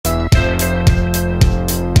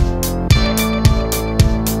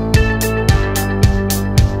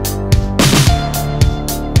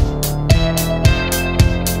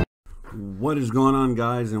What is going on,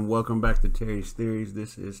 guys, and welcome back to Terry's Theories.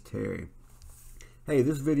 This is Terry. Hey,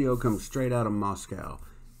 this video comes straight out of Moscow,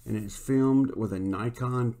 and it's filmed with a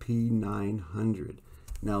Nikon P900.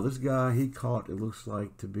 Now, this guy, he caught, it looks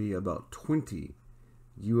like to be about 20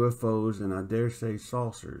 UFOs, and I dare say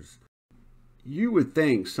saucers. You would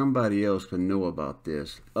think somebody else could know about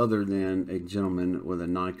this other than a gentleman with a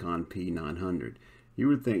Nikon P900. You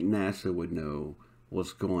would think NASA would know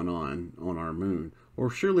what's going on our moon. Or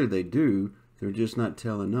surely they do, they're just not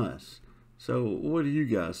telling us. So what do you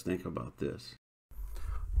guys think about this?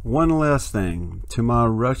 One last thing, to my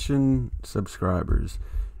Russian subscribers,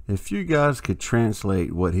 if you guys could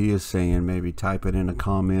translate what he is saying, maybe type it in a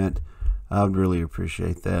comment, I would really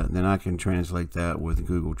appreciate that. Then I can translate that with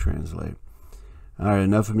Google Translate. Alright,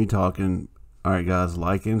 enough of me talking. Alright guys,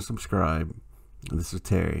 like and subscribe. This is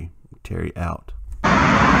Terry. Terry out.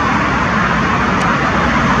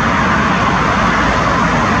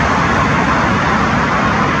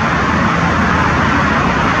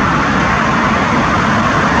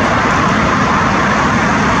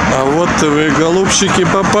 А вот вы, голубчики,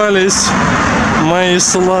 попались, мои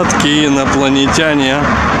сладкие инопланетяне.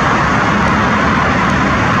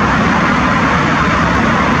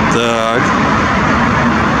 Так,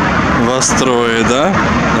 вас трое, да?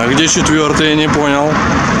 А где четвертый, я не понял.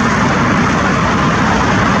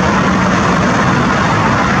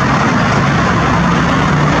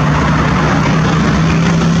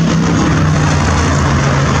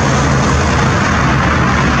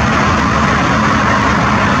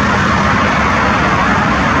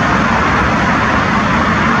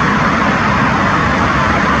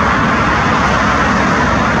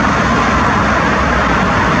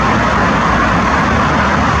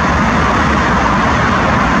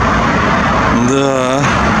 Да,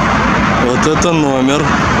 вот это номер.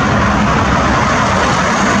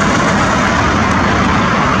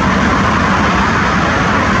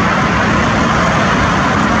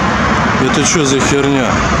 Это что за херня?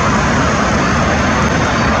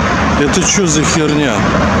 Это что за херня?